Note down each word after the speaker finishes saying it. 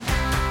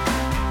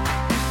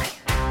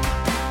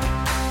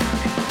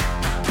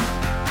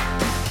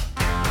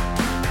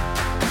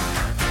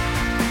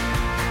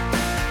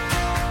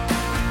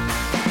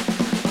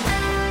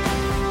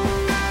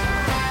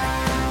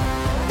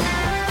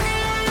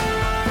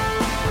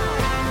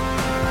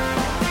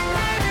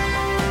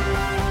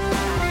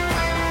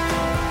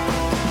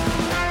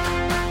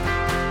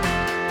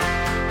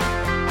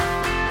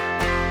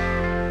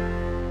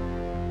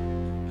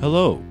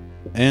Hello,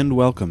 and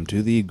welcome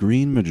to the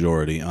Green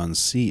Majority on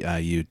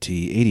CIUT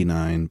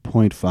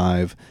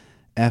 89.5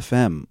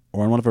 FM,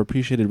 or on one of our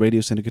appreciated radio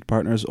syndicate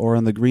partners, or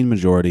on the Green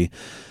Majority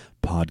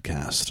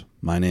podcast.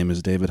 My name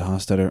is David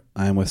Hostetter.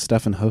 I am with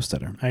Stefan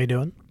Hostetter. How you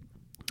doing?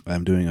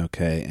 I'm doing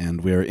okay,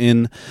 and we're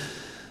in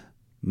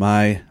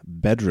my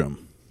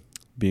bedroom,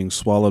 being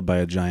swallowed by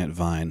a giant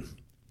vine.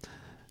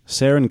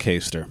 Saren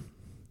Kaster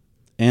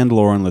and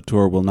Lauren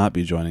Latour will not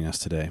be joining us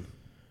today.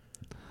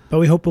 But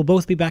we hope we'll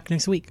both be back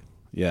next week.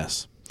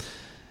 Yes.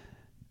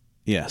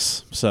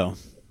 So,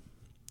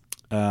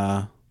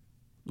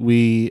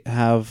 we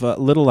have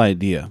little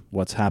idea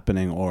what's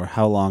happening or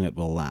how long it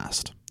will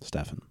last,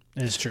 Stefan.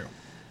 It is true.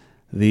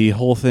 The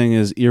whole thing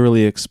is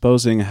eerily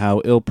exposing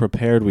how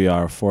ill-prepared we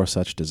are for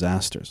such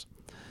disasters.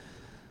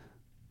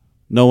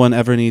 No one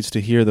ever needs to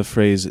hear the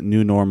phrase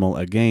new normal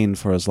again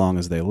for as long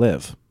as they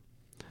live.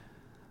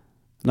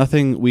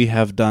 Nothing we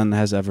have done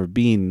has ever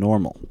been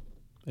normal.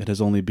 It has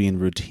only been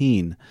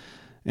routine,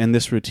 and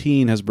this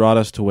routine has brought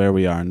us to where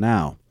we are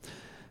now,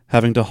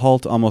 having to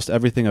halt almost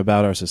everything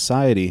about our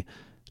society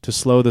to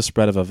slow the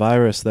spread of a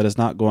virus that is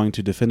not going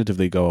to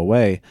definitively go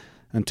away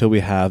until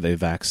we have a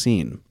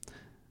vaccine.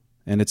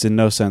 And it's in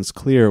no sense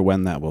clear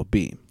when that will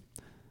be.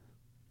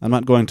 I'm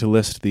not going to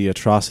list the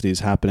atrocities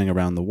happening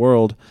around the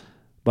world,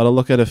 but I'll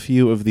look at a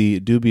few of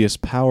the dubious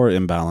power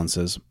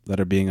imbalances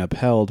that are being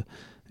upheld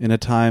in a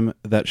time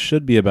that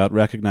should be about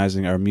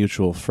recognizing our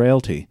mutual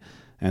frailty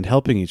and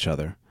helping each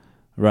other,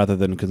 rather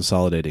than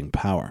consolidating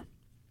power.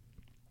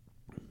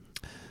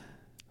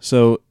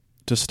 So,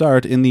 to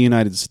start, in the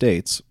United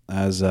States,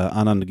 as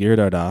Anand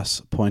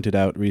Giridharadas pointed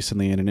out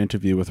recently in an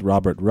interview with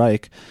Robert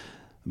Reich,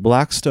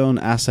 Blackstone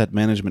Asset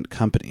Management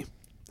Company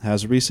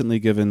has recently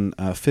given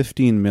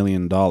 $15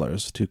 million to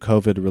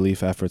COVID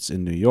relief efforts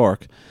in New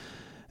York,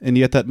 and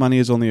yet that money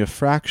is only a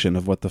fraction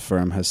of what the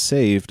firm has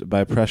saved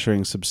by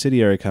pressuring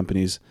subsidiary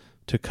companies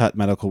to cut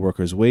medical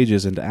workers'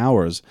 wages and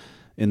hours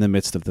in the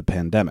midst of the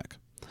pandemic.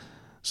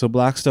 So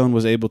Blackstone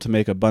was able to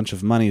make a bunch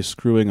of money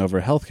screwing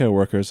over healthcare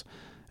workers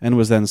and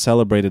was then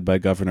celebrated by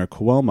Governor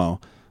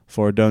Cuomo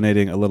for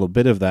donating a little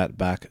bit of that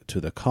back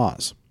to the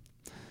cause.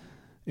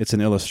 It's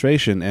an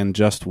illustration, and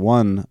just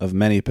one of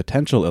many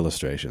potential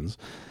illustrations,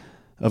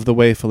 of the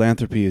way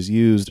philanthropy is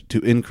used to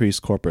increase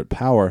corporate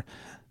power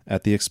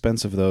at the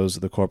expense of those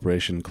the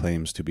corporation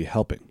claims to be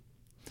helping.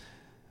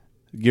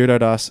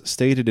 Giridharadas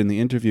stated in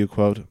the interview,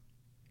 quote,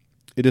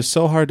 "It is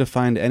so hard to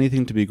find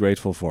anything to be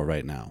grateful for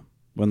right now,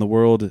 when the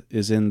world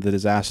is in the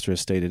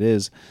disastrous state it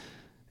is,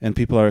 and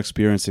people are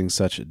experiencing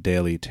such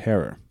daily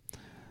terror.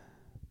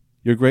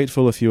 You're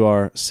grateful if you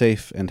are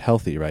safe and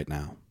healthy right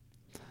now.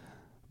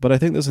 But I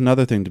think there's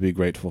another thing to be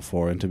grateful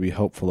for and to be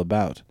hopeful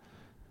about,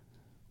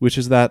 which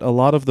is that a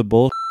lot of the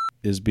bullshit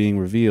is being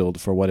revealed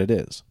for what it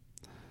is.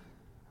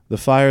 The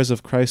fires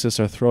of crisis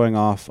are throwing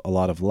off a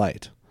lot of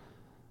light.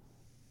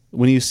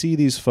 When you see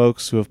these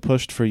folks who have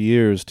pushed for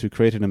years to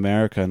create an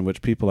America in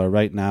which people are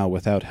right now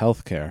without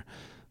health care,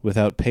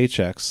 without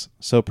paychecks,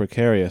 so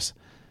precarious,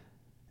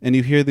 and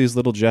you hear these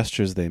little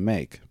gestures they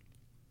make,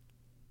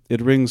 it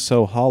rings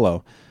so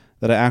hollow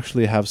that I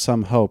actually have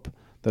some hope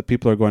that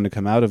people are going to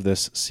come out of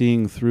this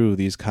seeing through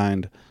these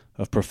kind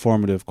of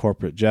performative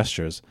corporate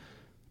gestures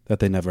that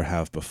they never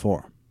have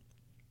before."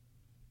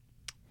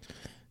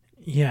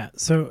 Yeah,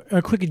 so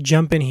a quick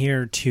jump in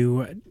here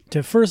to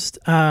first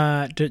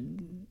to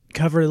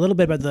cover a little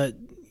bit about the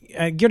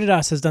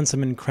Giridharadas has done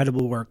some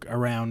incredible work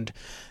around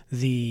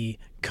the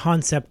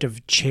concept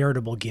of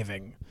charitable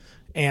giving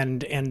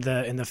and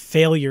the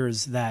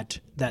failures that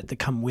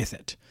come with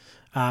it.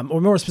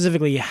 Or more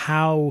specifically,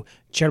 how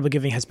charitable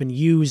giving has been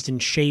used and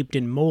shaped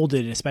and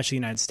molded, especially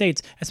in the United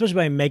States, especially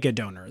by mega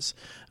donors.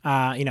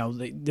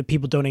 The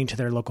people donating to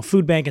their local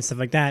food bank and stuff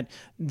like that,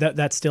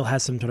 that still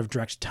has some sort of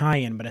direct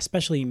tie-in, but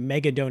especially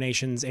mega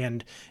donations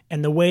and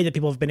the way that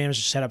people have been able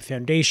to set up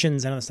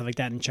foundations and other stuff like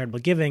that in charitable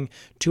giving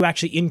to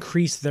actually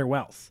increase their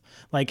wealth.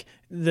 Like,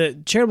 the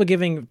charitable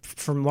giving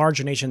from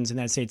larger nations in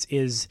the United States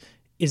is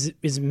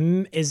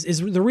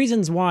the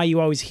reasons why you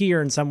always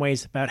hear in some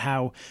ways about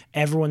how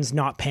everyone's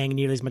not paying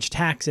nearly as much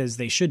tax as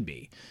they should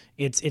be.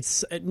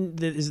 There's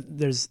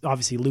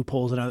obviously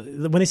loopholes,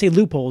 and when they say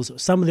loopholes,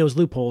 some of those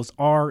loopholes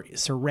are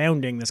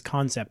surrounding this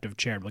concept of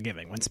charitable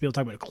giving. When people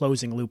talk about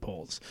closing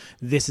loopholes,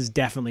 this is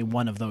definitely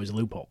one of those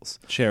loopholes.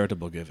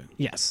 Charitable giving,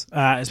 yes,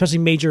 especially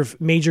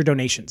major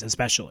donations,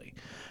 especially.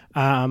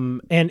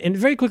 And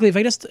very quickly, if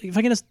I can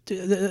just,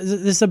 this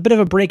is a bit of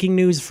a breaking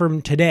news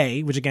from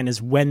today, which again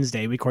is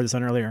Wednesday. We recorded this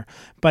on earlier,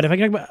 but if I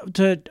can talk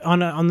about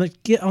on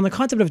the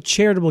concept of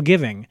charitable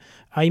giving,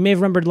 you may have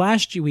remembered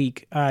last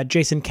week,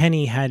 Jason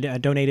Kenney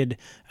had donated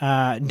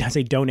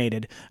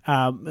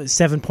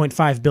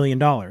 $7.5 billion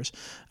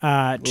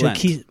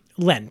to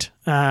lent.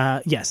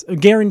 Yes,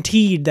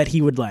 guaranteed that he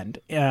would lend,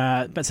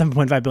 but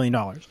 $7.5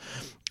 billion.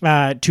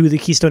 To the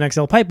Keystone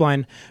XL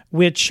pipeline,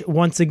 which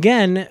once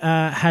again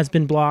has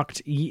been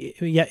blocked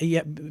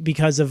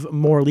because of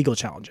more legal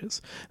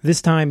challenges.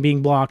 This time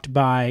being blocked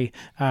by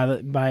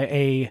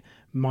a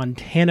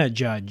Montana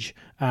judge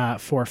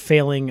for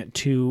failing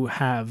to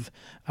have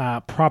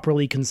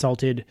properly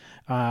consulted,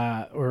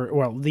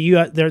 the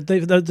U.S.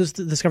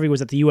 The discovery was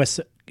that the U.S.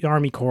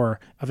 Army Corps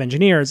of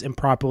Engineers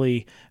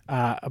improperly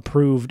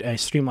approved a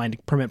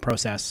streamlined permit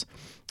process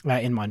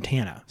in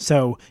Montana.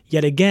 So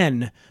yet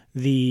again,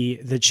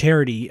 the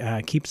charity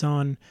keeps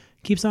on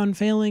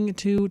failing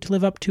to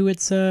live up to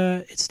its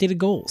stated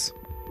goals.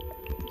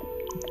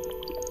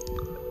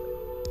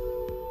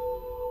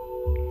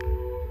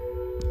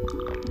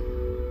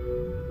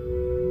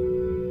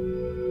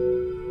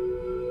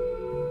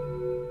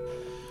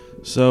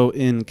 So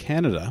in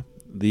Canada,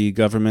 the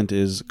government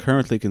is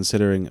currently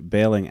considering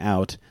bailing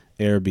out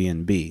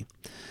Airbnb,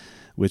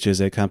 which is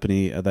a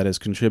company that is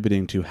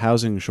contributing to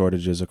housing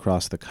shortages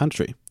across the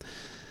country.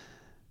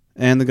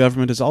 And the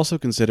government is also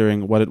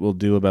considering what it will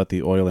do about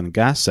the oil and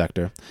gas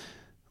sector,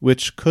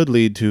 which could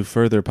lead to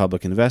further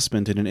public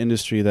investment in an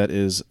industry that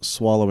is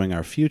swallowing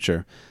our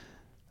future,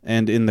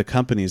 and in the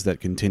companies that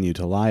continue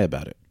to lie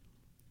about it.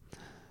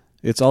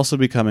 It's also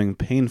becoming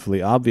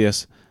painfully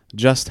obvious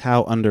just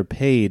how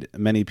underpaid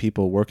many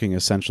people working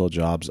essential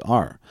jobs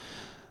are.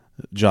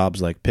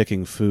 Jobs like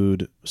picking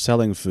food,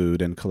 selling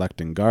food, and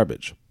collecting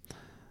garbage.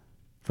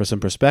 For some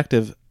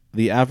perspective,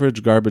 the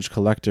average garbage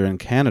collector in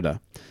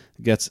Canada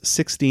gets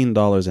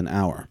 $16 an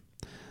hour.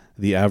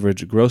 The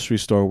average grocery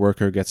store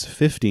worker gets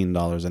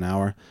 $15 an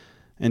hour,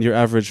 and your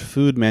average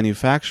food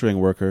manufacturing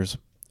workers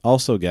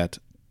also get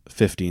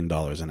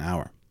 $15 an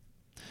hour.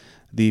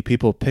 The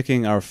people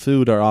picking our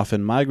food are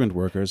often migrant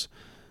workers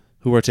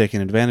who are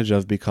taken advantage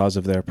of because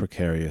of their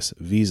precarious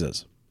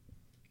visas.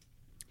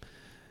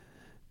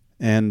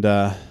 And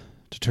to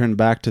turn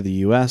back to the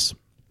U.S.,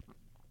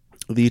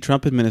 the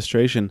Trump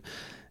administration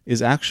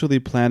is actually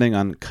planning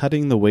on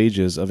cutting the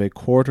wages of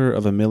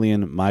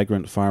 250,000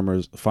 migrant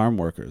farm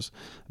workers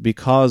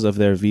because of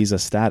their visa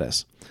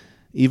status,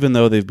 even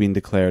though they've been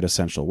declared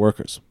essential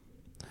workers.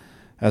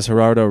 As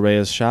Gerardo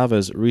Reyes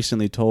Chavez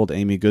recently told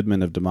Amy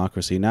Goodman of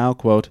Democracy Now!,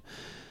 quote,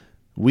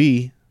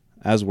 "We,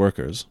 as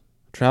workers,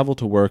 travel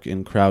to work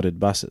in crowded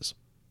buses.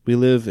 We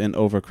live in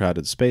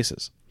overcrowded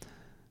spaces.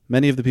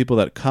 Many of the people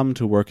that come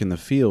to work in the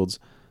fields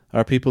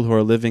are people who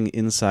are living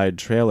inside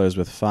trailers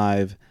with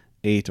 5,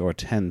 8, or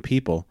 10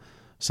 people,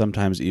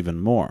 sometimes even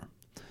more.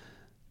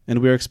 And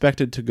we are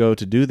expected to go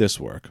to do this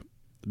work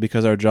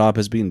because our job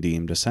has been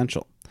deemed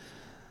essential.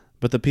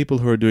 But the people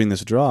who are doing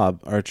this job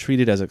are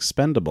treated as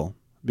expendable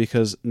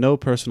because no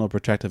personal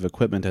protective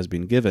equipment has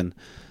been given,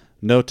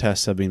 no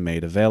tests have been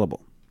made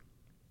available."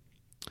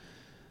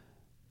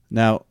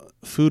 Now,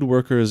 food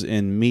workers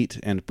in meat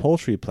and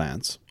poultry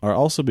plants are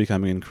also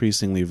becoming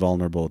increasingly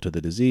vulnerable to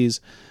the disease,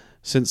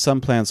 since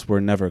some plants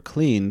were never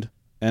cleaned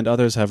and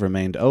others have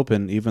remained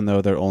open even though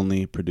they're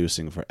only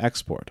producing for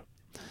export.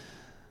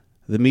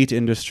 The meat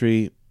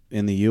industry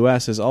in the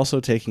U.S. is also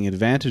taking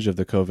advantage of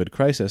the COVID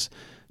crisis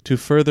to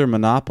further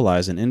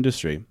monopolize an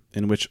industry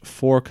in which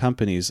 4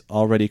 companies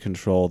already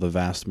control the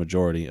vast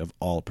majority of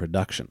all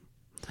production.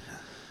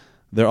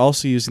 They're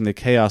also using the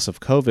chaos of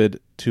COVID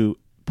to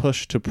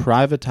push to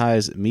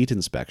privatize meat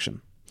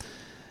inspection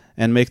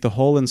and make the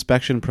whole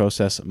inspection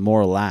process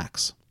more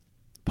lax,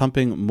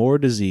 pumping more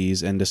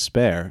disease and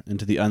despair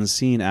into the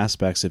unseen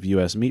aspects of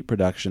U.S. meat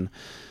production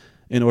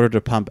in order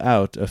to pump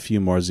out a few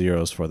more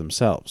zeros for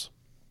themselves.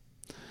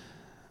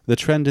 The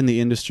trend in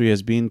the industry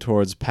has been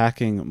towards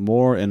packing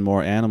more and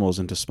more animals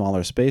into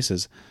smaller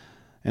spaces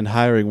and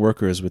hiring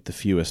workers with the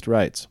fewest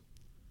rights.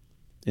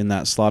 In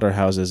that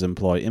slaughterhouses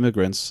employ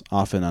immigrants,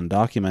 often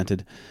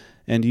undocumented,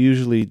 and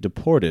usually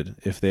deported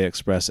if they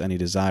express any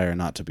desire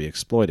not to be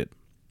exploited.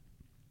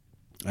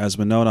 As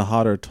Winona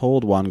Hodder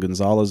told Juan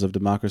Gonzalez of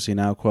Democracy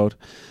Now!, quote,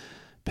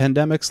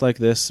 "Pandemics like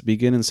this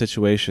begin in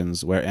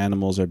situations where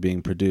animals are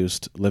being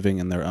produced living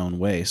in their own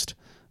waste,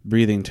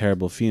 breathing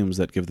terrible fumes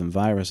that give them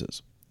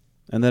viruses,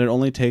 and that it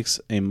only takes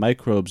a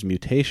microbe's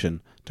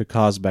mutation to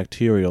cause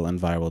bacterial and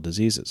viral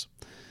diseases.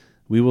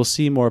 We will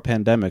see more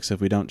pandemics if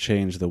we don't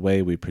change the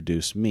way we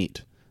produce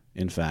meat,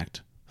 in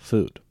fact,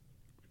 food."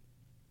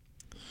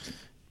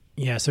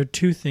 Yeah, so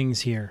 2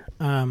 things here.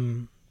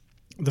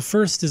 The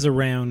first is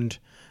around,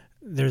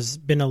 there's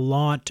been a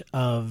lot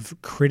of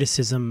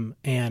criticism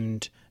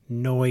and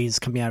noise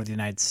coming out of the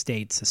United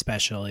States,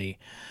 especially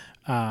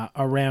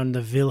around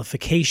the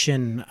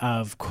vilification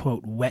of,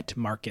 quote, wet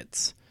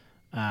markets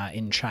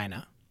in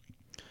China.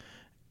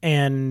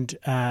 And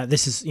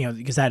this is,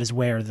 because that is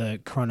where the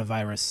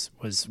coronavirus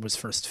was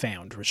first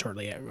found, or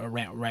shortly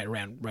right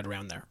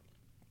around there.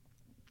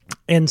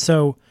 And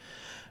so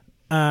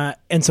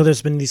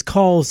there's been these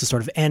calls to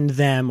sort of end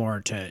them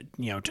or to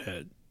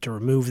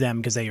remove them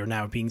because they are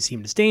now being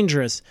seen as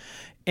dangerous,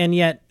 and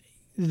yet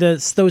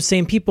those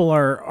same people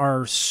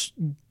are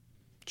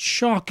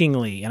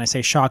shockingly, and I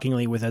say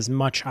shockingly with as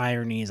much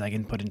irony as I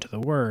can put into the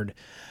word,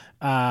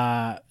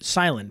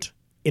 silent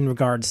in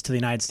regards to the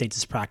United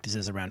States'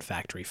 practices around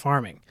factory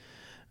farming,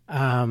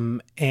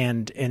 and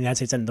in the United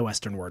States and the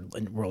Western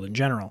world in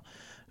general,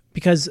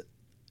 because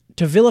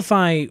to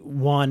vilify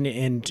one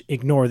and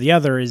ignore the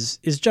other is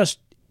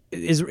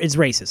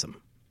racism.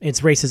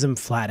 It's racism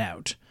flat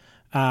out.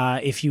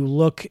 If you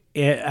look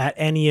at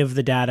any of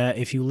the data,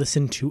 if you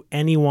listen to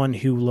anyone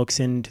who looks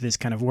into this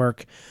kind of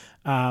work,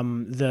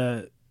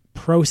 the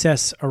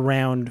process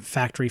around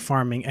factory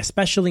farming,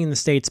 especially in the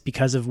States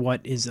because of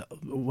what is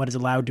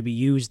allowed to be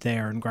used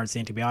there in regards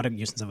to antibiotic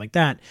use and stuff like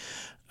that,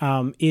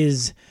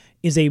 is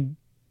a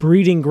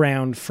breeding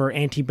ground for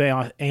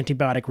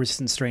antibiotic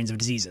resistant strains of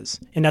diseases.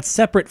 And that's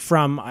separate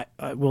from,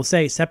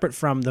 separate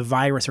from the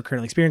virus we're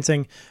currently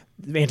experiencing.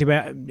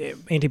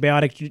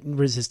 Antibiotic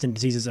resistant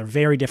diseases are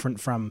very different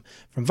from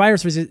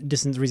virus resistant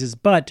diseases.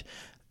 But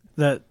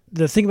the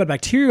thing about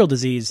bacterial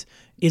disease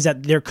is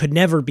that there could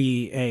never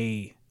be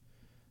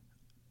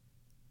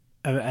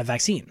a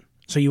vaccine.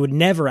 So you would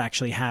never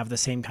actually have the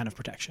same kind of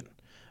protection.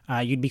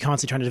 You'd be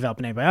constantly trying to develop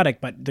an antibiotic,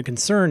 but the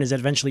concern is that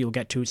eventually you'll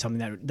get to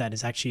something that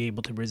is actually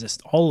able to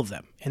resist all of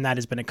them. And that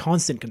has been a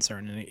constant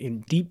concern and in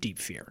deep, deep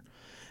fear.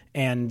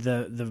 And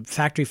the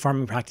factory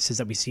farming practices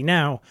that we see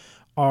now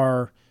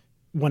are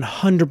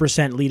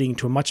 100% leading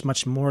to a much,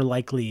 much more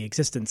likely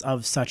existence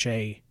of such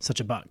a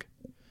bug.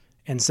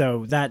 And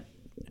so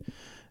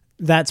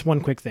that's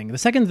one quick thing. The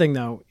second thing,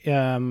 though,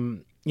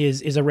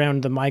 is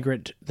around the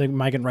migrant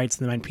rights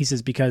and the migrant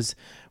pieces, because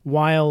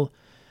while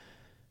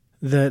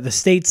the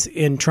states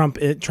in Trump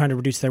trying to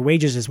reduce their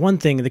wages is one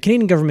thing, the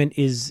Canadian government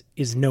is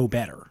no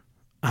better,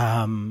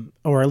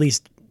 or at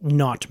least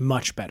not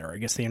much better. I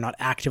guess they are not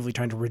actively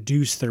trying to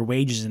reduce their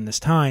wages in this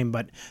time,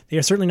 but they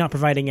are certainly not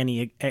providing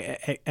any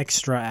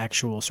extra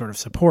actual sort of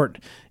support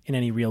in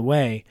any real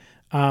way.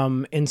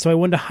 And so I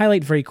wanted to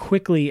highlight very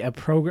quickly a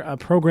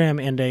program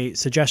and a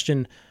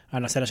suggestion,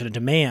 a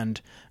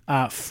demand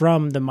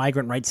from the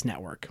Migrant Rights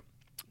Network,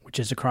 which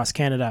is across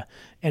Canada,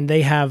 and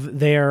they have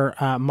their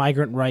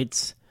migrant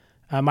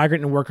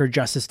and worker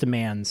justice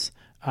demands.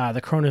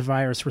 The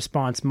coronavirus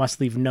response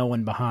must leave no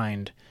one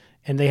behind,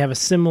 and they have a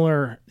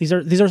similar. These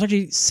are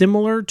actually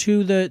similar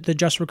to the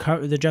just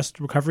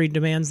recovery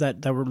demands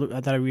that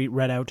I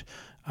read out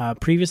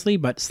previously,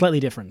 but slightly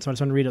different. So I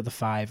just want to read out the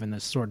 5 in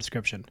this short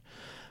description.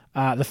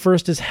 The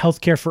first is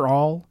healthcare for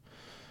all.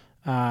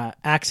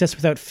 Access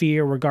without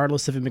fear,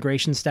 regardless of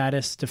immigration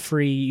status, to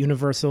free,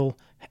 universal,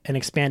 and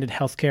expanded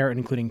healthcare,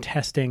 including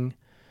testing.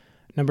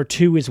 Number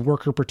 2 is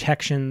worker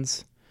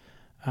protections.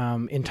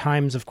 In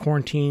times of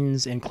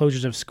quarantines and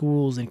closures of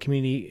schools and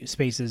community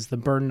spaces, the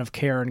burden of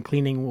care and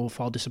cleaning will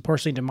fall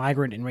disproportionately to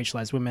migrant and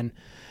racialized women,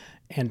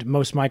 and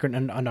most migrant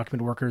and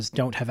undocumented workers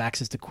don't have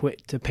access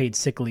to paid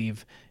sick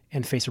leave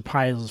and face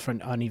reprisals for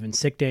uneven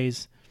sick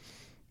days.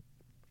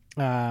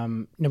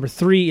 Number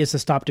 3 is to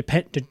stop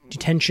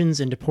detentions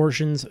and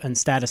deportations and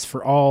status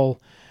for all,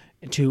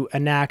 to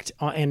enact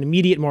an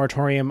immediate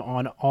moratorium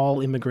on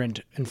all immigrant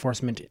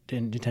enforcement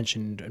and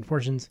detention and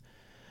deportations.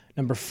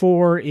 Number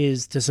 4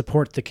 is to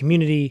support the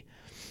community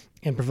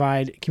and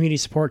provide community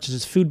support such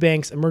as food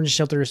banks, emergency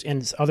shelters,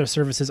 and other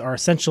services are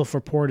essential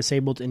for poor,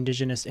 disabled,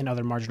 indigenous, and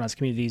other marginalized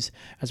communities,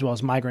 as well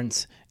as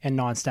migrants and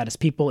non-status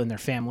people and their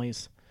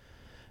families.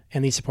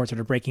 And these supports are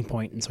at a breaking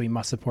point, and so we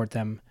must support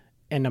them.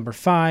 And number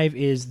 5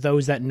 is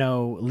those that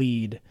know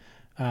lead.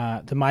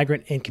 The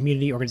migrant and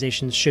community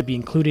organizations should be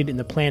included in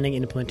the planning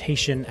and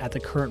implementation at the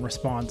current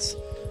response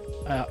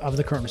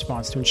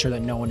to ensure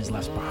that no one is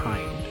left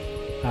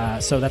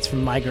behind. So that's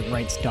from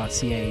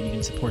migrantrights.ca, and you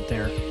can support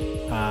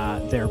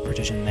their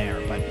petition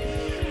there. But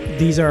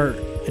these are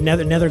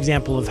another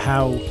example of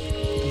how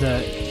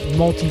the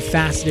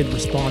multifaceted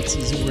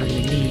responses we're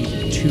going to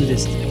need to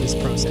this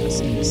process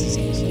and this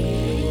disease.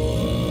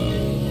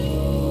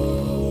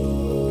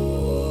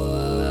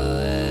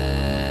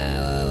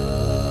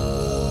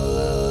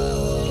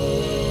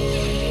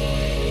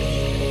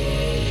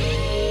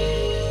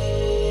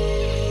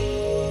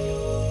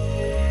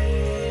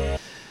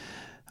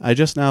 I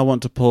just now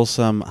want to pull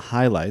some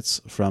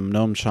highlights from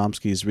Noam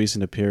Chomsky's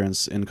recent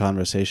appearance in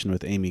conversation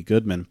with Amy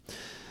Goodman,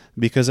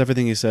 because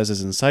everything he says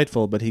is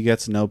insightful, but he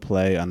gets no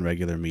play on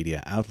regular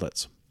media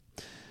outlets.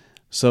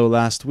 So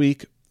last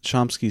week,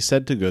 Chomsky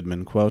said to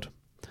Goodman, quote,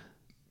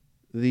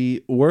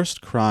 "The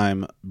worst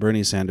crime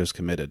Bernie Sanders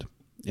committed,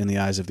 in the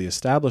eyes of the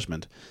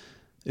establishment,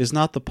 is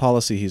not the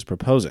policy he's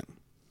proposing.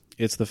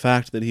 It's the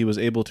fact that he was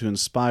able to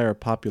inspire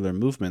popular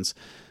movements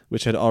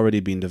which had already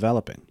been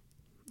developing.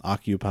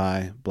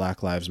 Occupy,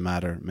 Black Lives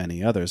Matter,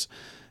 many others,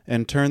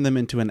 and turn them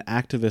into an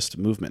activist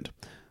movement,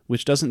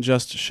 which doesn't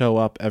just show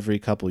up every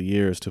couple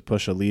years to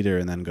push a leader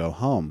and then go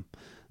home,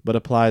 but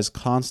applies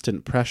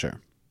constant pressure,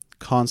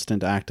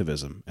 constant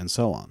activism, and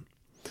so on.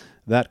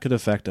 That could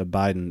affect a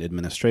Biden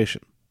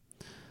administration.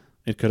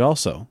 It could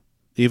also,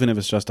 even if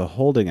it's just a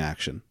holding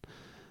action,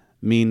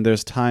 mean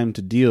there's time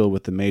to deal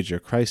with the major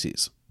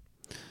crises.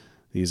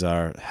 These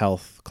are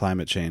health,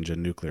 climate change,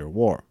 and nuclear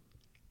war."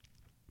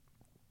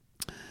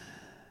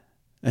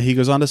 He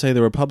goes on to say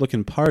the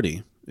Republican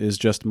Party is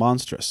just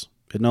monstrous.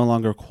 It no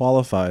longer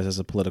qualifies as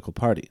a political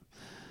party.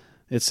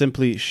 It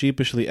simply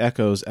sheepishly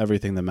echoes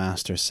everything the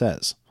master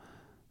says.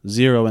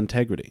 Zero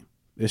integrity.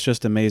 It's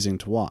just amazing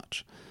to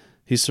watch.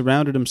 He's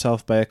surrounded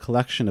himself by a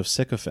collection of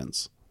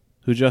sycophants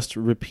who just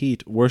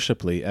repeat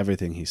worshipfully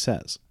everything he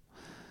says.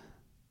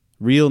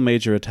 Real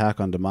major attack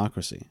on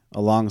democracy,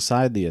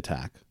 alongside the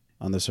attack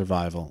on the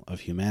survival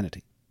of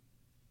humanity.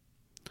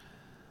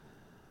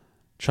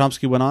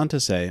 Chomsky went on to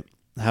say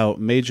how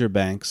major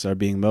banks are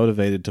being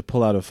motivated to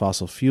pull out of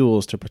fossil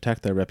fuels to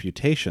protect their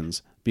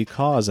reputations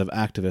because of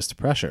activist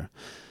pressure,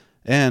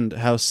 and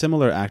how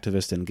similar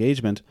activist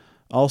engagement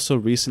also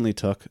recently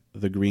took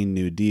the Green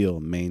New Deal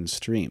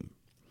mainstream.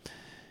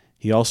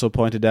 He also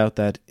pointed out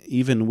that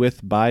even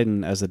with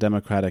Biden as the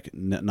Democratic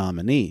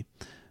nominee,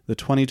 the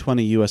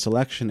 2020 U.S.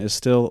 election is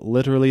still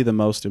literally the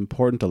most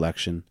important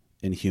election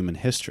in human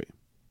history.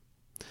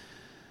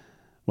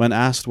 When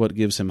asked what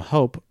gives him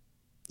hope,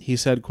 he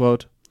said,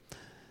 quote,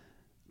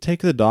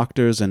 "Take the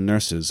doctors and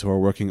nurses who are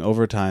working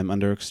overtime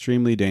under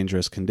extremely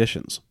dangerous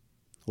conditions,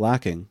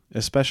 lacking,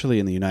 especially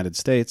in the United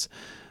States,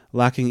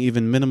 lacking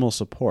even minimal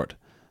support,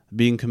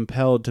 being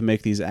compelled to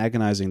make these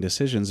agonizing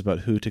decisions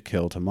about who to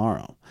kill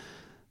tomorrow.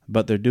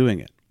 But they're doing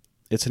it.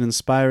 It's an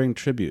inspiring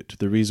tribute to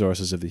the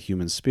resources of the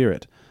human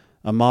spirit,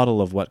 a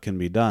model of what can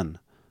be done,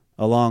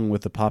 along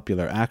with the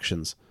popular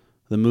actions,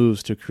 the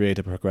moves to create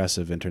a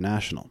progressive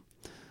international.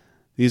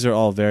 These are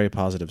all very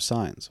positive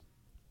signs.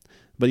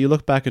 But you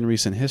look back in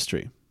recent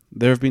history,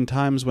 there have been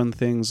times when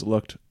things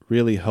looked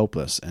really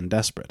hopeless and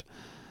desperate.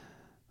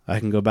 I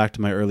can go back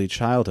to my early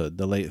childhood,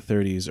 the late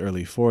 30s,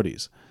 early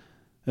 40s.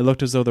 It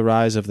looked as though the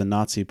rise of the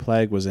Nazi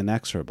plague was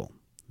inexorable,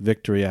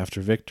 victory after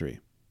victory.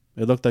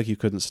 It looked like you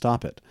couldn't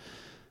stop it.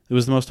 It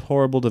was the most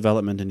horrible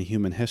development in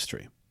human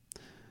history.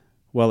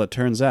 Well, it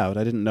turns out,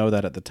 I didn't know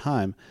that at the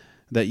time,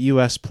 that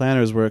U.S.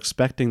 planners were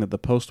expecting that the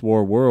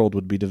post-war world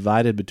would be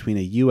divided between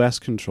a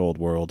U.S.-controlled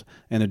world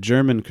and a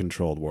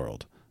German-controlled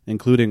world,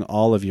 including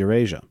all of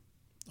Eurasia.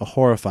 A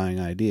horrifying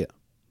idea.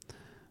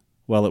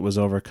 Well, it was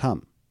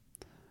overcome.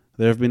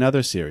 There have been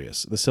other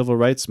serious, the civil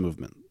rights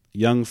movement,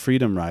 young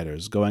freedom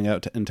riders going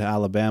out into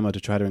Alabama to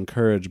try to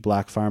encourage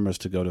black farmers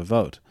to go to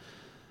vote,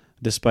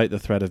 despite the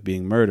threat of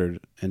being murdered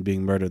and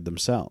being murdered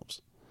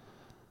themselves.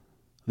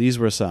 These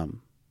were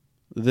some.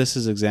 This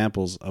is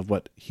examples of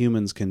what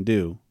humans can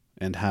do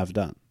and have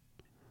done.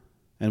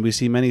 And we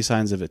see many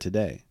signs of it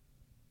today.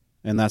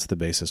 And that's the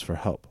basis for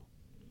hope.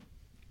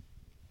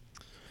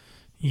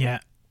 Yeah,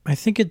 I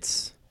think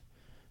it's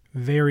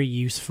very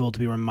useful to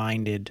be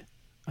reminded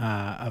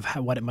of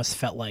what it must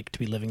felt like to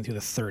be living through the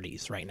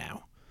 30s right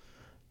now.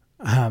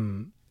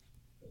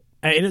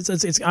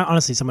 It's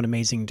honestly somewhat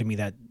amazing to me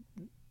that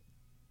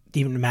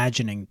even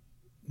imagining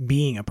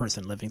being a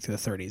person living through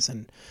the 30s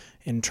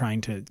and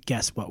trying to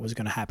guess what was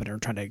going to happen or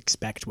trying to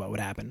expect what would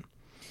happen.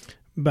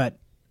 But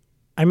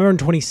I remember in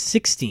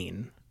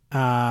 2016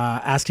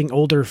 asking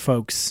older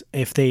folks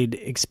if they'd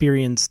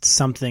experienced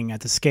something at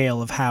the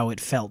scale of how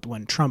it felt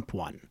when Trump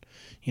won.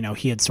 You know,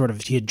 he had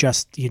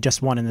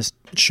just won in this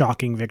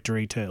shocking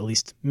victory to at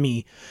least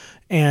me.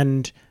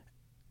 And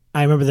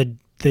I remember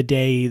the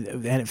day,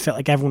 and it felt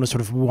like everyone was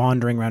sort of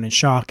wandering around in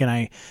shock.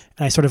 And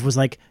I sort of was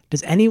like,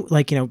 does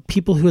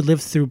people who had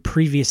lived through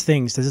previous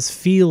things, does this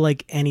feel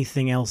like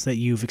anything else that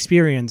you've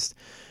experienced?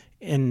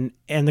 And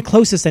the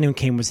closest anyone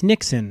came was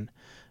Nixon.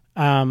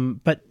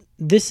 But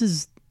this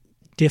is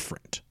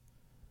different.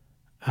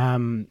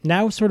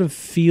 Now sort of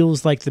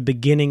feels like the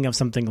beginning of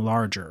something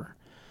larger,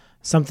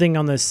 something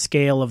on the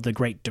scale of the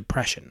Great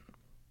Depression.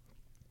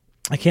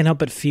 I can't help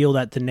but feel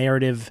that the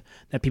narrative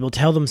that people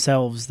tell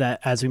themselves that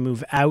as we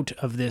move out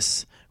of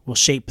this will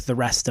shape the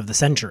rest of the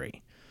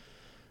century.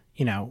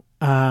 You know,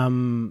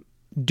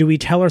 do we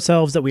tell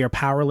ourselves that we are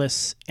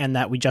powerless and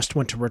that we just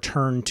want to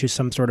return to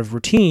some sort of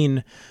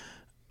routine,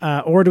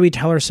 or do we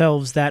tell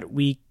ourselves that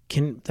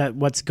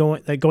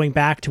going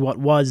back to what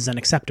was is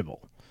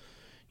unacceptable?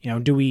 You know,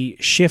 do we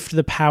shift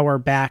the power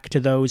back to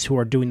those who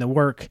are doing the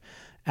work,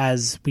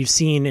 as we've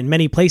seen in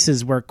many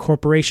places where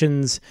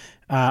corporations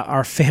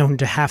are found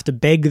to have to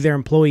beg their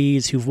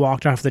employees who've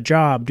walked off the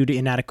job due to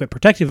inadequate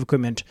protective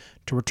equipment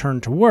to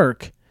return to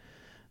work?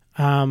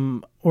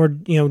 Or,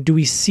 do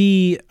we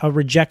see a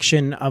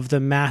rejection of the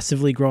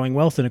massively growing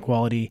wealth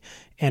inequality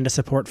and a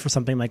support for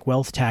something like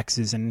wealth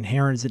taxes and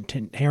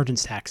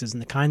inheritance taxes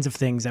and the kinds of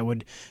things that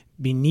would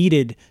be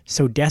needed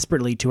so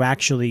desperately to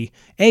actually,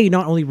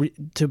 not only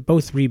to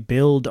both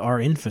rebuild our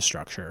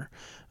infrastructure,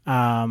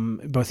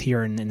 both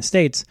here in the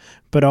States,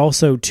 but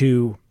also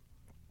to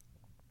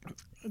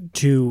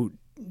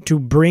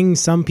bring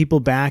some people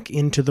back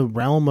into the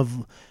realm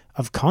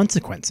of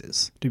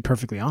consequences, to be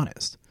perfectly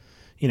honest.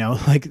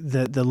 Like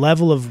the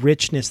level of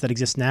richness that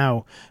exists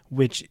now,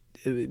 which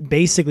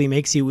basically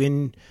makes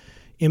you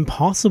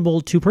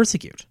impossible to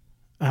prosecute,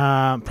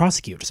 and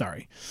persecute,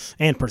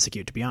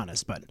 to be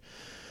honest. But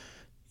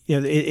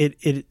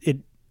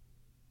the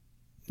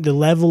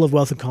level of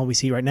wealth inequality we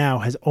see right now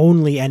has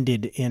only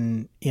ended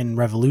in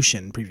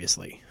revolution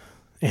previously,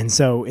 and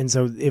so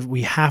if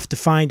we have to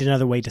find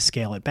another way to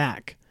scale it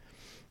back.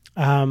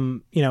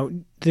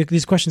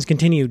 These questions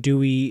continue. Do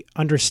we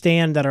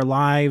understand that our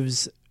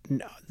lives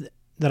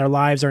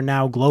are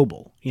now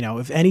global?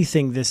 If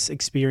anything, this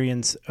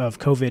experience of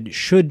COVID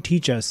should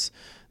teach us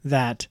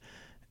that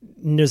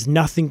there's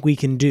nothing we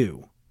can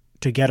do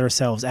to get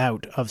ourselves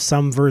out of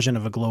some version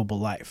of a global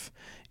life.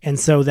 And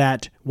so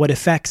that what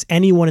affects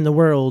anyone in the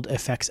world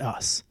affects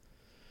us.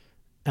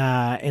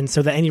 And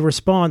so that any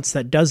response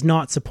that does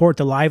not support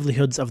the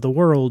livelihoods of the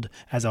world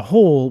as a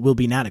whole will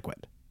be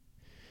inadequate.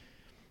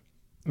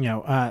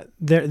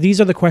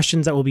 These are the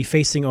questions that we'll be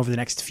facing over the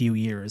next few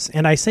years.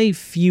 And I say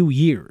few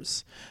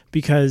years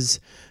because,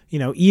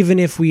 even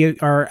if we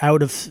are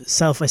out of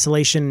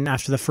self-isolation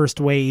after the first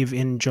wave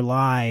in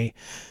July,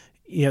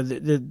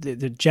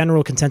 the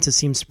general consensus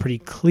seems pretty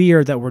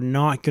clear that we're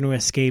not going to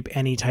escape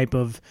any type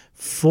of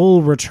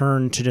full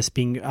return to just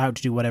being out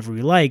to do whatever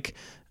we like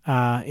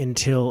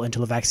until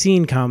a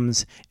vaccine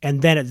comes.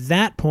 And then at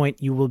that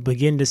point, you will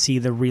begin to see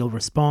the real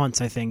response,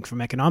 I think,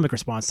 from economic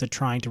response to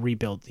trying to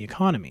rebuild the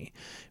economy,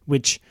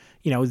 which,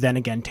 then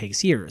again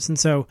takes years. And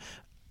so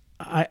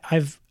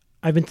I've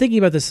been thinking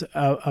about this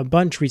a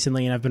bunch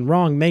recently, and I've been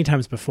wrong many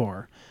times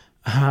before.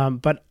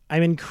 But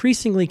I'm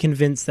increasingly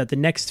convinced that the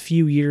next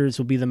few years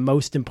will be the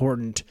most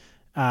important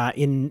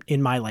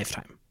in my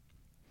lifetime.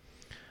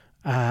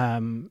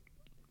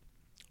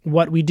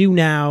 What we do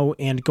now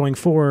and going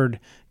forward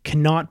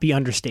cannot be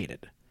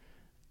understated,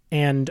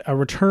 and a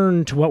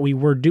return to what we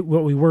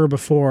were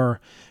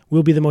before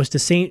will be the most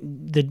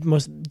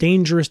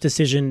dangerous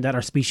decision that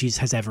our species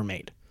has ever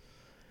made.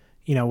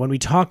 When we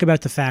talk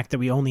about the fact that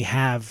we only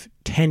have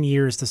 10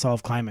 years to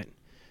solve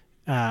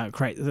our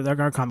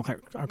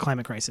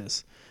climate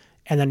crisis,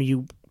 and then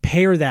you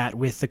pair that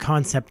with the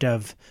concept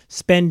of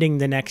spending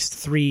the next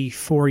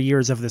 3-4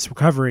 years of this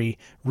recovery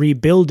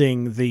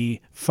rebuilding the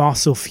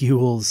fossil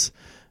fuels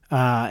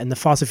and the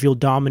fossil fuel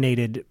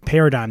dominated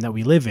paradigm that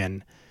we live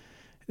in,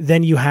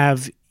 then you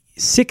have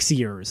 6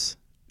 years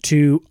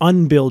to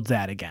unbuild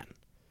that again,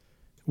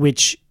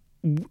 which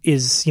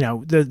is,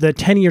 the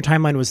 10-year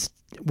timeline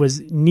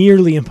was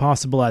nearly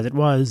impossible as it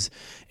was.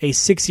 A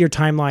 6-year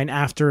timeline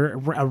after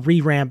a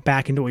re-ramp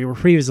back into what we were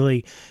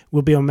previously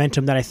will be a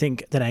momentum that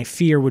I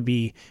fear would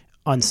be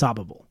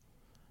unstoppable.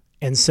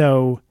 And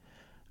so,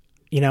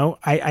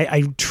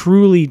 I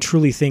truly,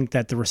 truly think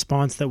that the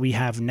response that we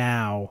have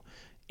now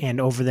and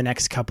over the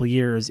next couple of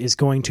years is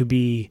going to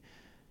be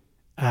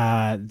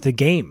the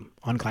game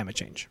on climate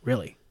change,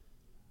 really.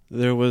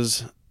 There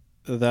was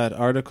that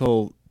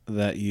article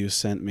that you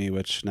sent me,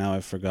 which now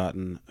I've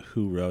forgotten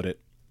who wrote it.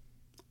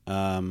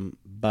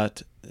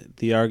 But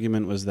the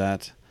argument was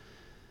that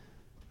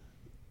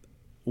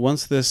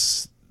once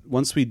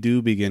we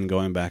do begin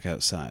going back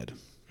outside,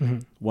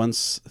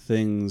 once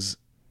things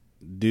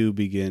do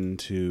begin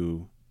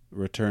to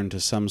return to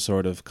some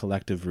sort of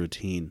collective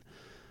routine,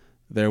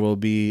 there will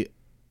be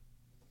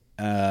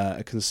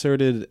a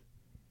concerted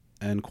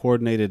and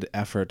coordinated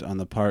effort on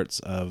the parts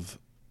of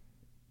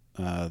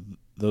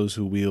those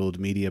who wield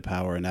media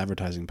power and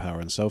advertising power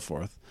and so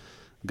forth,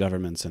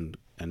 governments and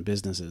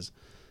businesses,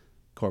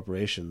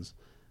 corporations,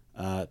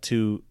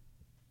 to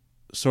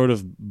sort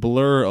of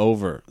blur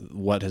over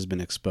what has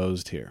been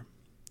exposed here,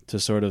 to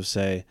sort of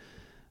say,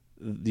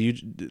 you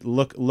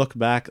look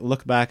back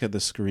at the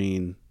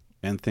screen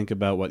and think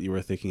about what you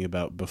were thinking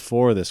about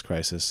before this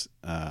crisis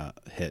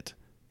hit,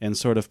 and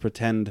sort of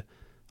pretend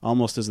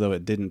almost as though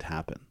it didn't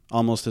happen,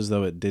 almost as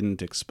though it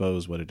didn't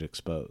expose what it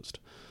exposed,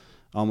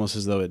 almost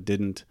as though it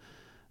didn't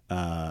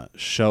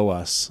show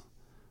us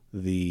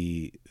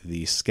the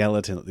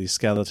skeleton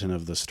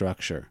of the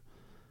structure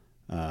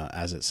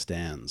as it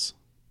stands.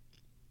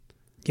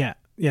 Yeah.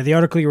 The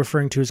article you're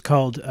referring to is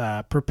called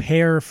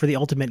 "Prepare for the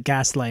Ultimate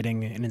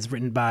Gaslighting," and it's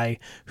written by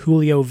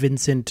Julio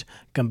Vincent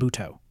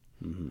Gambuto,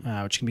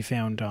 which can be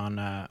found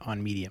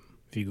on Medium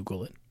if you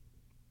Google it.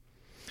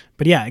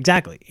 But yeah,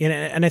 exactly,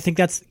 and I think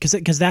that's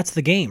because that's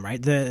the game,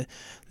 right? The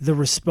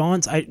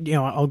response.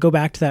 I'll go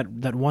back to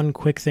that one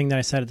quick thing that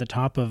I said at the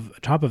top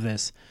of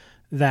this,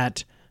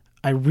 that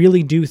I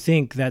really do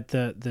think that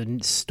the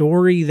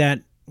story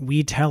that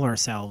we tell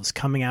ourselves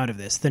coming out of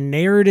this, the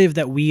narrative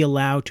that we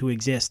allow to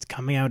exist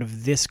coming out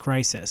of this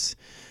crisis,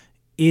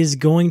 is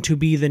going to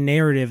be the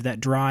narrative that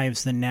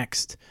drives the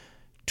next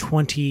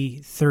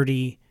 20,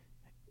 30,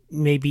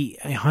 maybe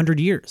 100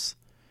 years.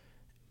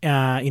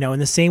 In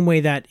the same way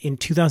that in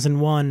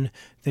 2001,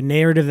 the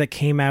narrative that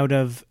came out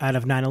of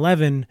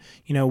 9/11,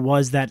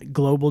 was that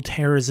global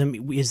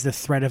terrorism is the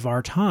threat of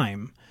our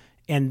time,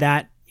 and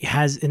that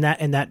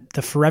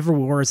the forever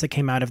wars that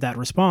came out of that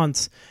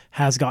response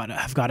have got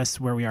us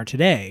where we are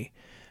today.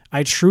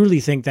 I truly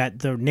think that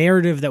the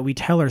narrative that we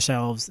tell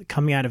ourselves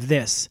coming out of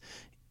this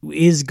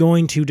is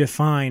going to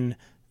define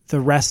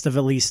the rest of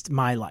at least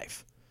my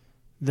life.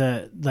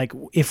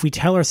 If we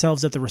tell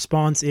ourselves that the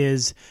response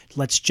is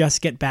let's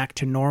just get back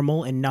to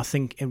normal and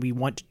we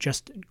want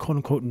just quote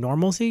unquote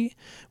normalcy,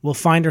 we'll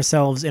find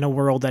ourselves in a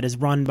world that is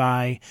run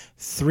by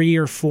 3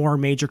 or 4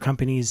 major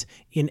companies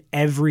in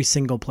every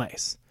single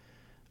place.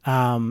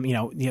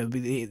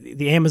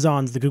 The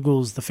Amazons, the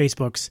Googles, the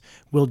Facebooks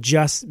will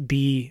just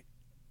be,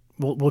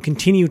 will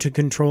continue to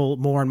control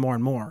more and more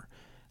and more.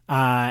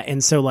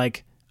 And so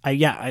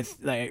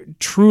I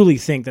truly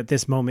think that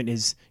this moment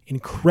is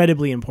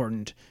incredibly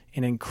important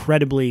and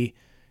incredibly,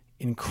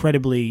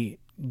 incredibly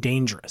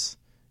dangerous.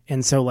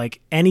 And so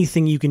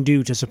anything you can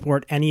do to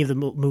support any of the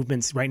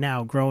movements right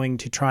now growing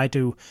to try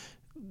to,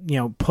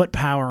 put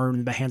power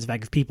in the hands of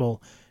active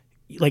people,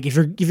 like if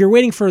you're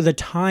waiting for the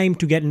time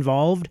to get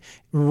involved,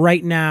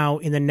 right now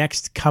in the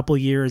next couple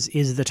years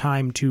is the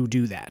time to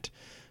do that,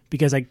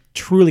 because I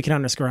truly cannot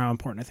underscore how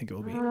important I think it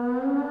will be.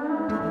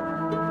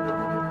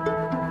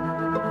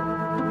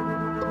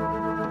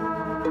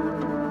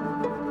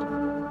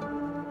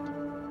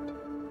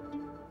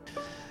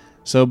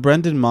 So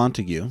Brendan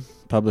Montague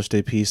published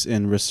a piece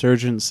in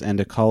Resurgence and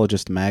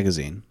Ecologist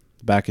magazine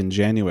back in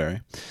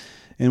January,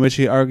 in which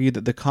he argued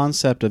that the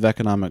concept of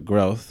economic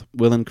growth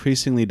will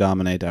increasingly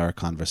dominate our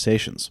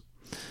conversations.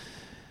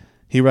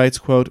 He writes,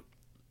 quote,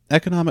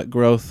 "Economic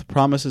growth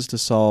promises to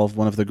solve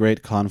one of the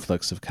great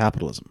conflicts of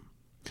capitalism.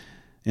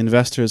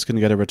 Investors can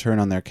get a return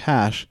on their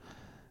cash,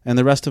 and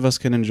the rest of us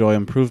can enjoy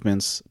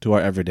improvements to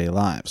our everyday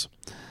lives.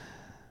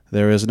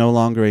 There is no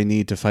longer a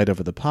need to fight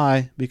over the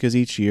pie, because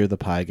each year the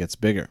pie gets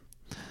bigger.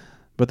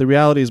 But the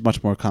reality is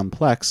much more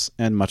complex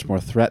and much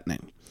more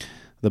threatening.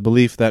 The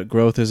belief that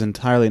growth is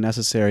entirely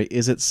necessary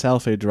is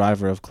itself a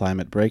driver of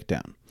climate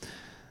breakdown.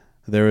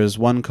 There is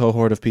one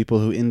cohort of people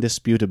who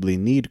indisputably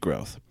need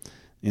growth: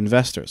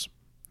 investors.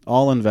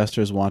 All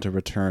investors want a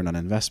return on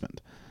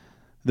investment.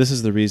 This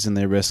is the reason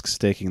they risk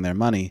staking their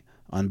money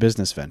on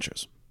business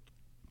ventures."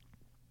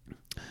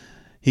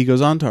 He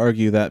goes on to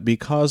argue that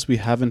because we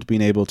haven't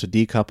been able to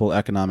decouple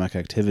economic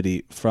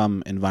activity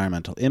from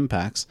environmental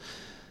impacts,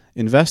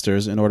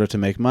 investors, in order to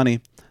make money,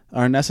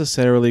 are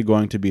necessarily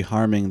going to be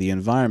harming the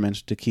environment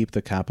to keep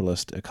the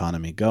capitalist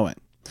economy going.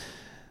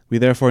 We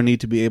therefore need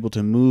to be able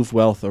to move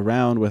wealth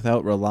around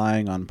without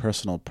relying on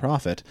personal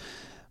profit,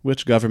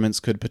 which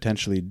governments could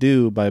potentially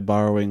do by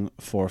borrowing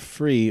for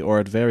free or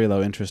at very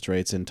low interest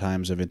rates in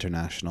times of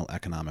international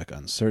economic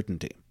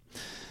uncertainty.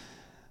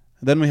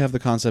 Then we have the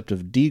concept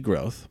of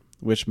degrowth,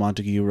 which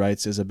Montague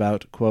writes is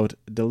about, quote,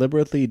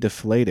 "deliberately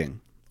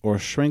deflating or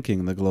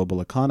shrinking the global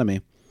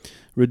economy,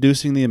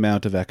 reducing the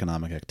amount of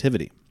economic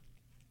activity.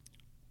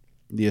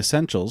 The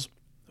essentials,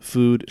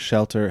 food,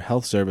 shelter,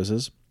 health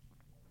services,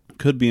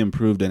 could be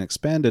improved and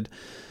expanded,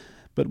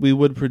 but we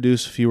would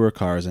produce fewer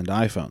cars and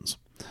iPhones.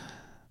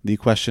 The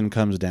question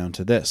comes down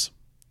to this: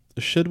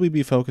 should we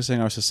be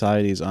focusing our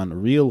societies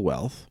on real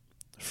wealth,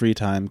 free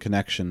time,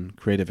 connection,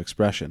 creative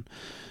expression,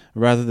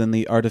 rather than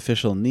the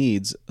artificial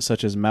needs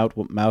such as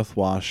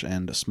mouthwash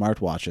and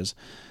smartwatches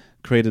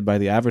created by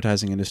the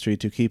advertising industry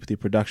to keep the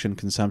production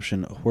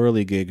consumption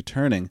whirligig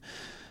turning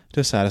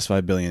to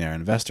satisfy billionaire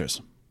investors?"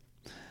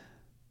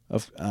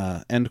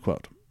 End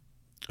quote.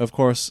 Of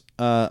course,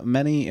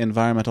 many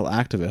environmental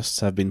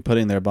activists have been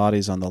putting their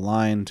bodies on the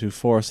line to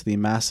force the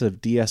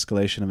massive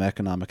de-escalation of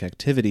economic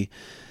activity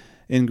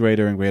in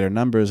greater and greater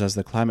numbers as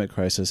the climate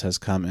crisis has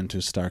come into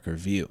starker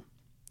view.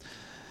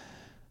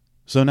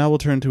 So now we'll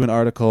turn to an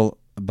article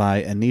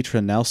by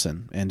Anitra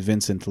Nelson and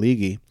Vincent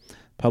Leahy,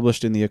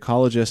 published in The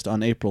Ecologist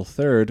on April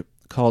 3rd,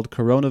 called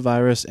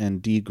 "Coronavirus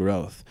and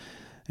Degrowth,"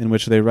 in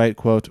which they write,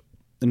 quote,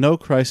 "No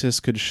crisis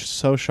could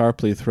so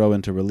sharply throw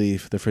into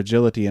relief the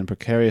fragility and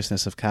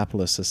precariousness of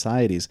capitalist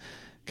societies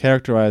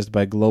characterized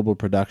by global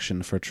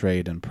production for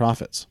trade and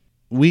profits.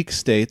 Weak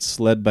states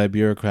led by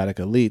bureaucratic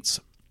elites,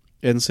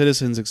 and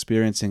citizens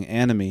experiencing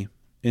anomie,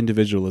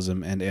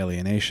 individualism, and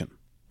alienation.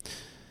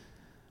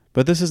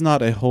 But this is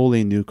not a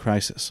wholly new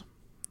crisis,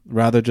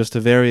 rather just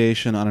a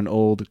variation on an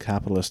old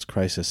capitalist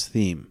crisis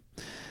theme.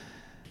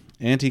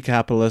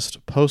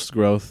 Anti-capitalist,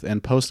 post-growth,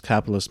 and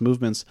post-capitalist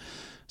movements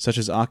such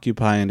as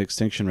Occupy and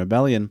Extinction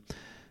Rebellion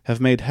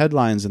have made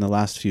headlines in the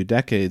last few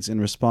decades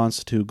in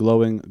response to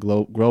growing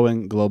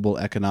global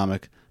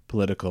economic,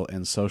 political,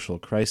 and social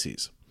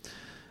crises.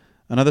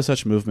 Another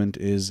such movement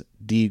is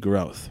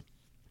degrowth.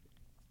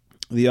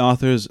 The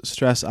authors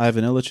stress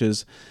Ivan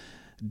Illich's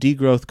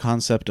degrowth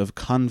concept of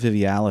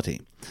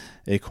conviviality,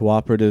 a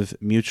cooperative,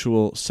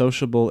 mutual,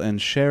 sociable, and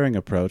sharing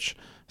approach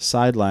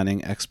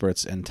sidelining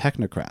experts and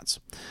technocrats.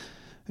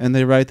 And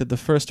they write that the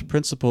first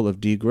principle of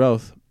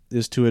degrowth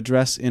is to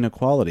address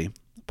inequality,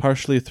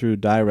 partially through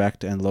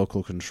direct and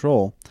local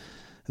control,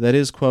 that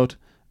is, quote,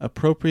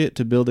 appropriate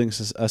to building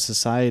a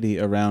society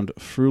around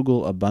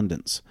frugal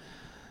abundance,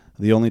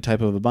 the only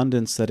type of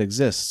abundance that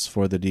exists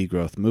for the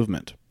degrowth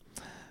movement.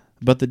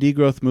 But the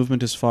degrowth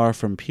movement is far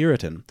from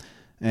Puritan,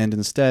 and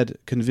instead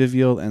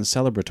convivial and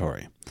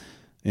celebratory.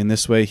 In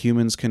this way,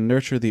 humans can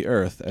nurture the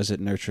earth as it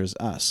nurtures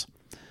us.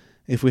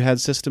 If we had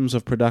systems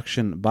of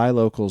production by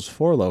locals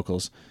for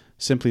locals,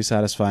 simply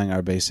satisfying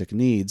our basic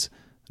needs,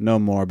 no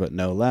more but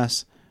no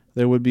less,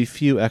 there would be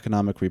few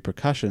economic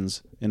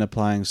repercussions in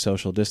applying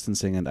social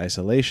distancing and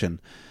isolation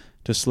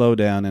to slow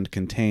down and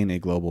contain a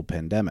global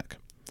pandemic.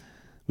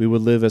 We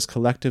would live as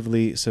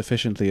collectively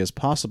sufficiently as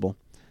possible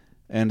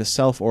and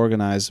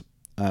self-organize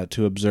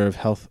to observe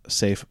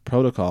health-safe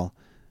protocol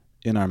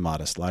in our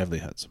modest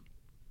livelihoods.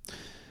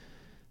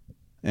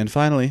 And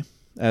finally,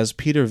 as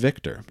Peter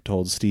Victor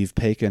told Steve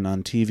Paikin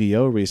on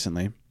TVO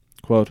recently,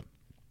 quote,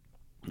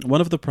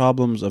 one of the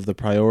problems of the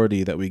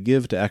priority that we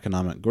give to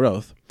economic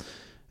growth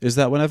is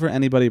that whenever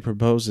anybody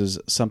proposes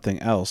something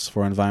else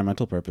for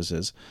environmental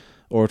purposes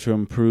or to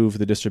improve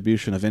the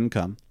distribution of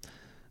income,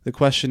 the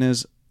question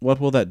is,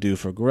 what will that do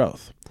for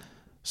growth?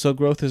 So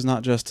growth is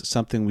not just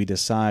something we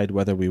decide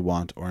whether we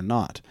want or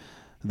not.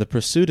 The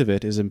pursuit of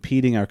it is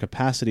impeding our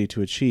capacity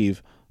to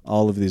achieve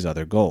all of these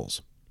other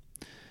goals.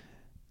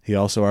 He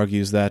also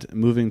argues that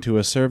moving to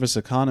a service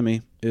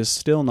economy is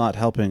still not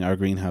helping our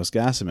greenhouse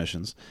gas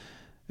emissions,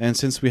 and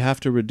since we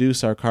have to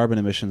reduce our carbon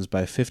emissions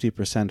by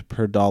 50%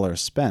 per dollar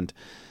spent,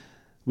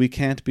 we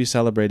can't be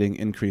celebrating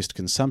increased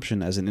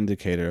consumption as an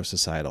indicator of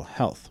societal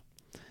health.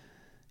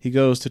 He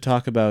goes to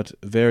talk about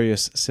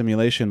various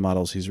simulation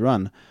models he's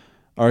run,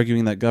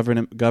 arguing that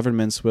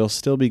governments will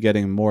still be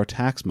getting more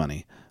tax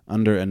money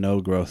under a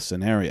no-growth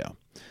scenario.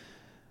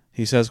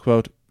 He says,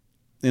 quote,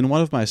 "In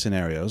one of my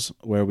scenarios,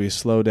 where we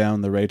slow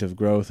down the rate of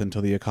growth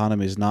until the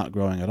economy is not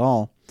growing at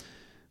all,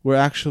 we're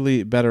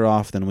actually better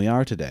off than we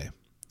are today.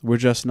 We're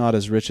just not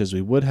as rich as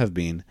we would have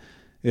been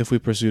if we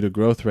pursued a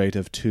growth rate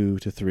of 2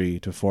 to 3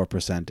 to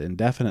 4%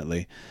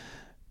 indefinitely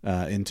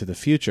into the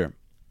future.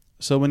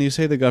 So when you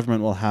say the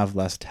government will have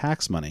less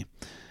tax money,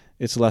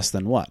 it's less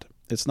than what?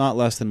 It's not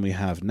less than we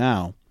have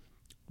now,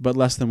 but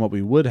less than what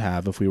we would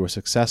have if we were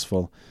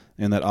successful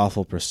in that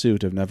awful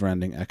pursuit of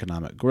never-ending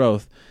economic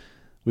growth,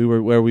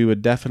 where we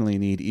would definitely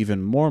need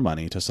even more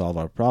money to solve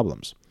our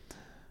problems.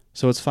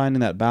 So it's finding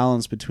that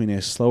balance between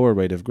a slower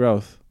rate of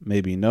growth,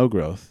 maybe no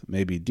growth,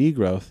 maybe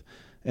degrowth,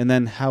 and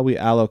then how we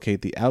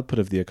allocate the output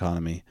of the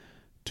economy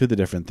to the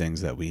different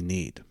things that we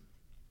need."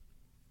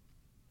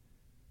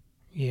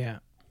 Yeah.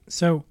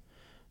 So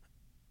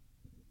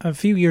a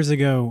few years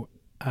ago,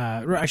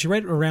 actually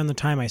right around the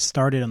time I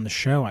started on the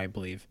show, I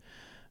believe,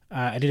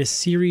 I did a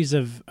series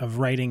of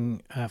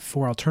writing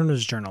for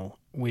Alternatives Journal,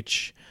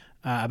 which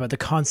about the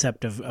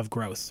concept of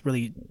growth,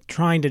 really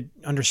trying to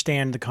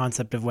understand the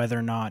concept of whether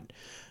or not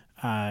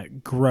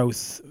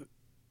growth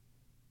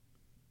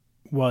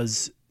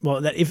was,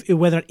 well, that if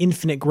whether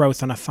infinite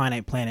growth on a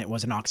finite planet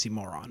was an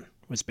oxymoron,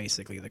 was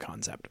basically the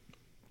concept.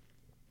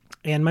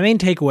 And my main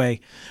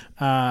takeaway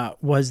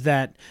was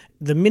that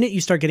the minute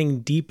you start getting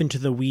deep into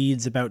the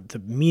weeds about the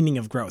meaning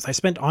of growth, I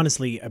spent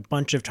honestly a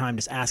bunch of time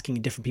just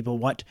asking different people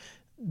what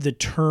the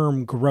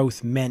term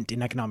growth meant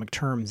in economic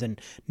terms,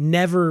 and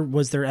never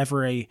was there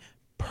ever a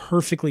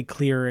perfectly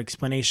clear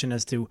explanation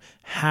as to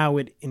how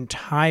it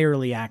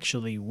entirely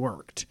actually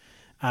worked.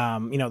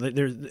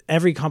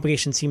 Every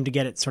complication seemed to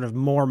get it sort of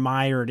more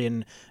mired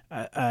in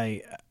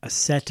a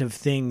set of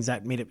things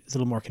that made it a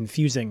little more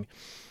confusing.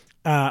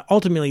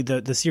 Ultimately,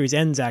 the series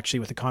ends actually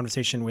with a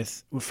conversation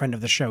with a friend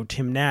of the show,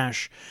 Tim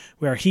Nash,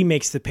 where he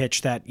makes the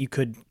pitch that you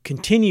could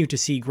continue to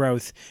see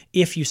growth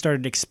if you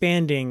started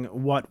expanding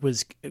what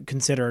was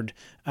considered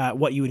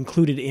what you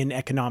included in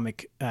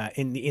economic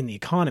in the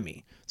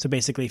economy. So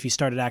basically, if you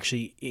started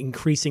actually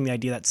increasing the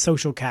idea that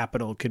social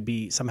capital could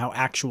be somehow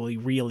actually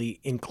really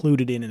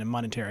included in a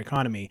monetary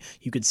economy,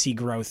 you could see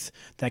growth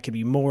that could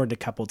be more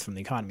decoupled from the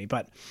economy.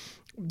 But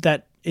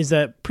that is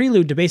a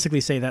prelude to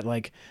basically say that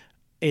like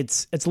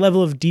it's a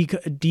level of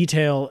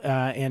detail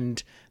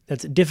and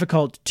that's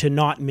difficult to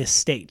not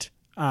misstate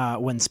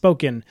when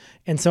spoken.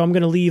 And so I'm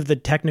going to leave the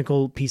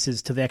technical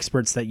pieces to the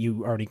experts that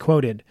you already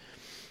quoted.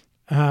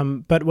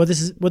 But what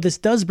this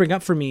does bring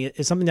up for me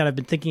is something that I've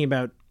been thinking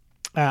about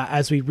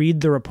as we read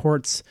the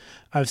reports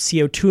of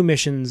CO2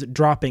 emissions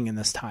dropping in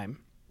this time,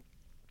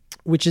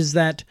 which is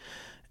that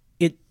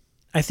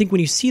I think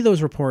when you see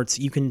those reports,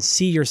 you can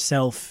see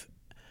yourself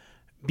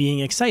being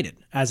excited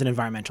as an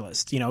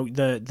environmentalist. You know,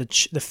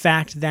 the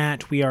fact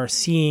that we are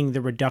seeing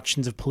the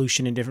reductions of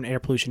pollution in different air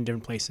pollution in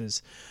different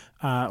places,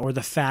 or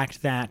the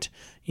fact that,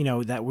 you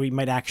know, that we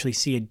might actually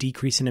see a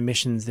decrease in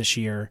emissions this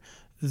year,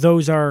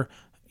 those are,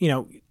 you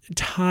know,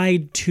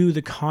 tied to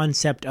the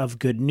concept of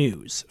good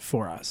news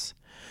for us.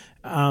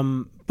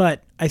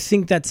 But I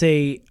think that's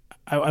I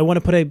want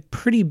to put a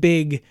pretty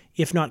big,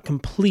 if not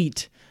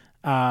complete,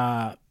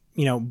 block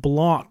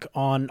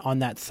on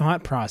that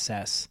thought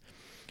process,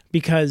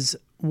 because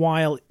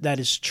while that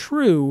is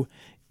true,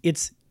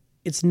 it's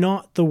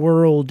not the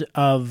world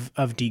of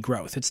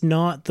degrowth. It's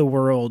not the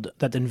world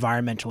that the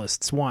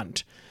environmentalists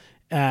want.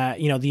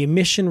 The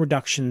emission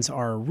reductions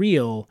are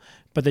real,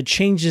 but the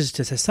changes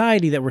to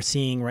society that we're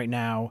seeing right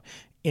now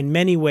in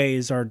many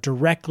ways are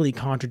directly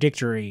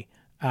contradictory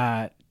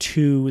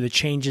to the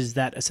changes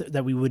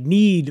that we would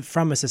need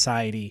from a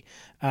society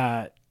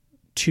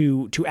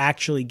to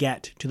actually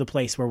get to the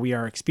place where we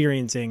are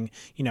experiencing,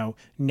 you know,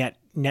 net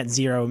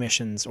zero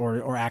emissions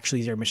or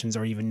actually zero emissions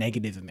or even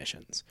negative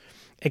emissions,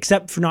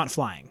 except for not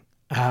flying.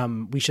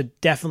 We should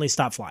definitely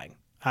stop flying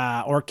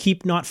or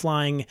keep not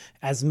flying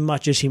as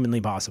much as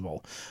humanly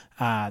possible.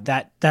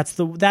 That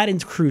in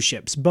cruise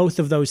ships, both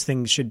of those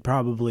things should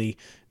probably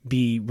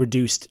be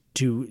reduced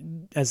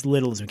to as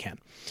little as we can.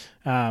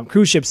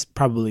 Cruise ships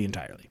probably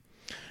entirely,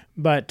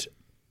 but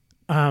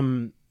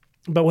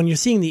when you're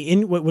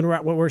seeing what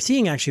we're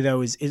seeing actually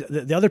though is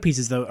the other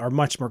pieces though are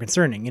much more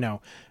concerning. You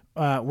know,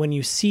 when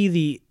you see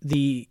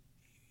the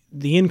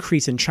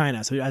increase in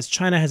China, so as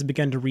China has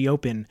begun to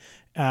reopen,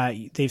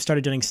 they've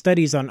started doing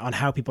studies on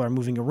how people are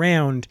moving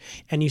around,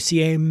 and you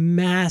see a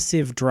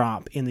massive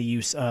drop in the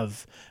use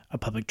of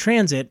public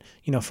transit,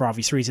 you know, for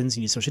obvious reasons,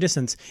 you need social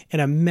distance,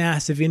 and a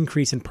massive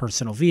increase in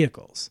personal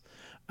vehicles.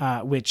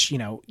 which,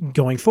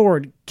 going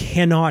forward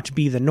cannot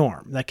be the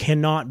norm. That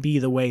cannot be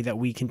the way that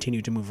we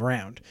continue to move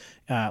around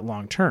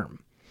long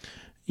term.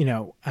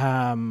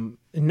 That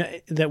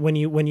when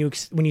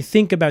you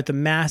think about the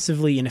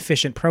massively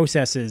inefficient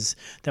processes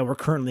that we're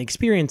currently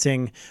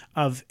experiencing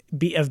of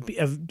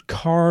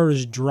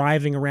cars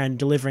driving around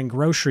delivering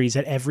groceries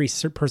at every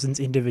person's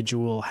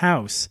individual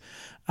house,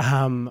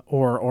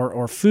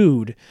 or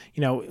food,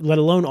 let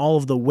alone all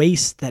of the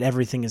waste that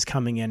everything is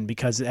coming in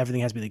because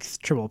everything has to be like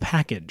triple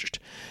packaged.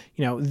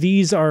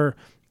 These are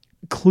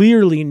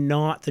clearly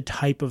not the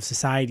type of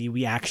society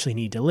we actually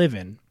need to live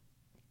in.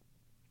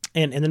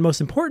 And then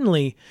most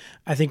importantly,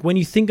 I think when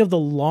you think of the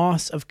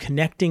loss of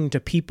connecting to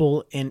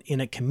people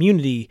in a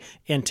community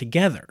and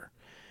together,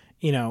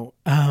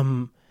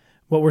 what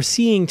we're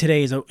seeing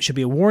today should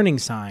be a warning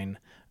sign,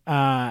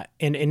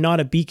 and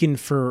not a beacon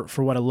for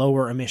what a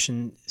lower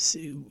emissions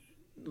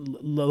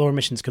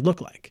could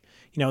look like.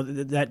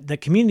 That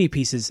community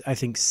piece is, I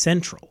think,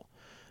 central,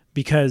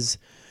 because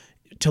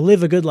to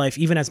live a good life,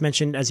 even as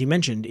you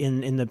mentioned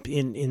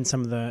in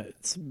some of the,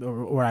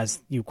 or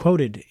as you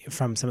quoted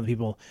from some of the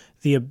people,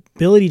 the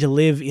ability to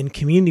live in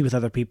community with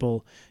other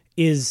people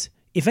is,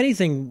 if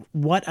anything,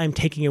 what I'm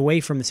taking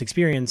away from this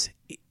experience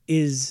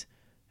is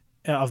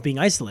of being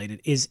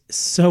isolated is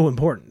so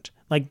important.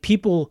 Like,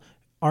 people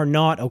are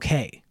not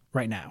okay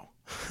right now,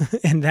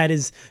 and that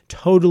is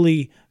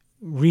totally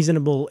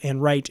reasonable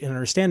and right and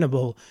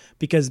understandable,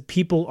 because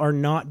people are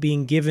not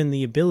being given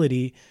the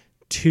ability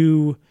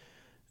to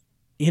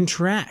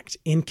interact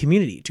in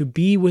community, to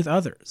be with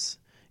others.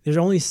 There's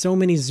only so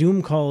many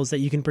Zoom calls that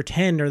you can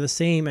pretend are the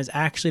same as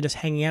actually just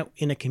hanging out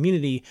in a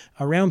community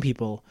around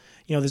people.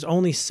 There's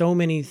only so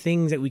many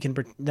things that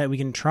we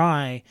can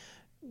try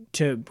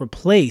to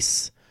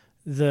replace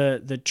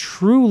the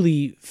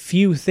truly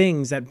few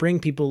things that bring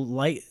people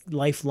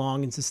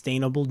lifelong and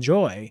sustainable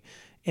joy.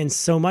 And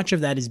so much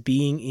of that is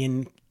being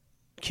in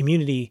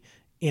community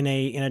in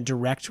a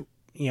direct,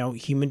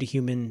 human to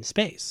human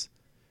space.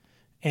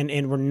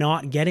 And we're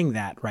not getting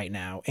that right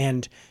now.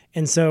 And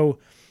so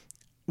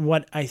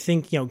what I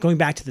think, going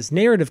back to this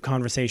narrative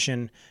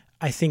conversation,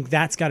 I think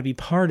that's got to be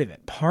part of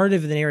it. Part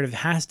of the narrative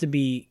has to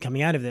be,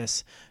 coming out of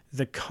this,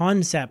 the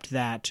concept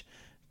that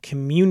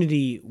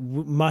community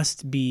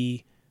must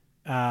be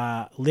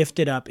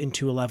lifted up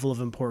into a level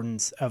of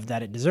importance of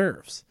that it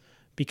deserves,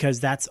 because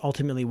that's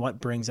ultimately what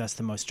brings us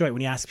the most joy.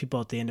 When you ask people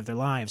at the end of their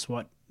lives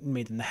what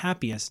made them the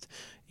happiest,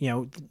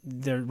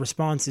 their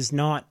response is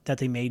not that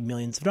they made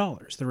millions of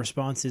dollars. The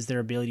response is their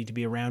ability to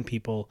be around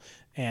people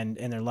and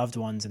their loved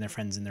ones and their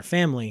friends and their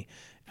family.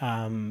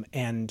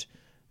 And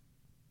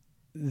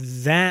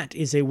that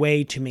is a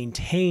way to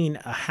maintain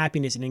a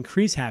happiness and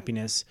increase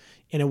happiness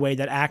in a way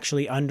that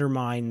actually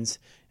undermines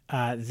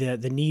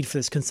the need for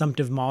this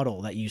consumptive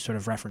model that you sort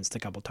of referenced a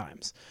couple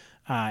times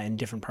in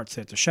different parts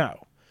of the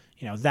show.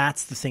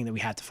 That's the thing that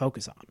we have to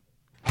focus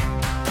on.